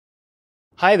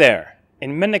Hi there!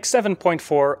 In Mendix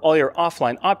 7.4, all your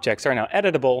offline objects are now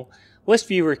editable,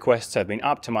 ListView requests have been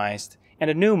optimized, and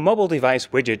a new mobile device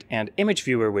widget and image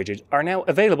viewer widget are now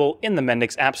available in the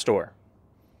Mendix App Store.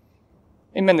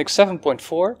 In Mendix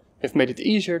 7.4, we've made it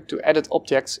easier to edit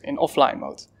objects in offline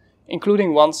mode,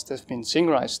 including ones that have been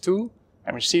synchronized to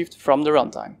and received from the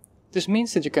runtime. This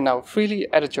means that you can now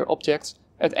freely edit your objects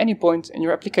at any point in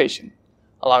your application,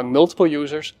 allowing multiple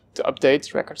users to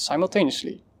update records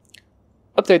simultaneously.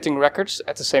 Updating records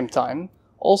at the same time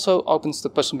also opens the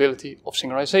possibility of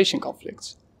synchronization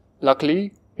conflicts.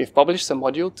 Luckily, we've published a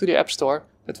module to the App Store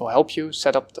that will help you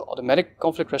set up the automatic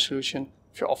conflict resolution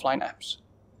of your offline apps.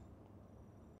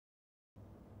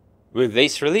 With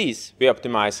this release, we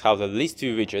optimize how the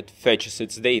ListView widget fetches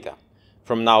its data.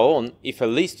 From now on, if a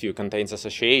ListView contains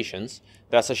associations,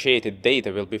 the associated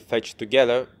data will be fetched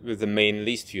together with the main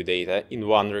ListView data in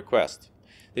one request.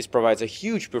 This provides a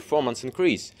huge performance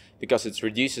increase because it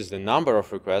reduces the number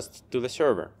of requests to the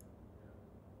server.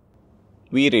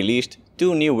 We released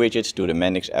two new widgets to the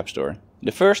Mendix App Store.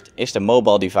 The first is the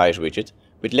mobile device widget,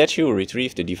 which lets you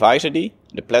retrieve the device ID,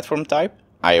 the platform type,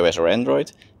 iOS or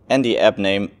Android, and the app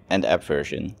name and app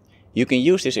version. You can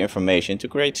use this information to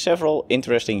create several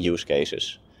interesting use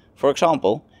cases. For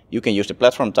example, you can use the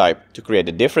platform type to create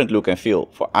a different look and feel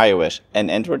for iOS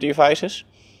and Android devices,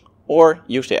 or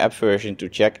use the app version to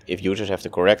check if users have the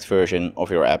correct version of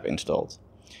your app installed.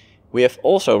 We have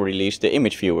also released the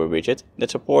image viewer widget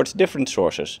that supports different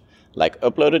sources, like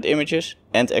uploaded images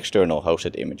and external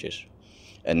hosted images.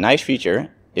 A nice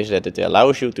feature is that it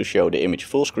allows you to show the image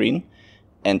full screen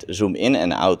and zoom in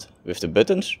and out with the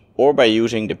buttons or by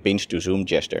using the pinch to zoom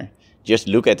gesture. Just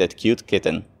look at that cute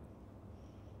kitten.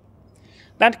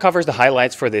 That covers the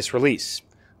highlights for this release.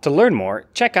 To learn more,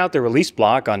 check out the release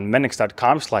blog on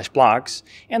mendix.com/blogs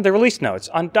and the release notes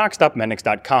on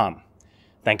docs.mendix.com.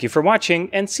 Thank you for watching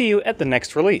and see you at the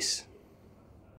next release.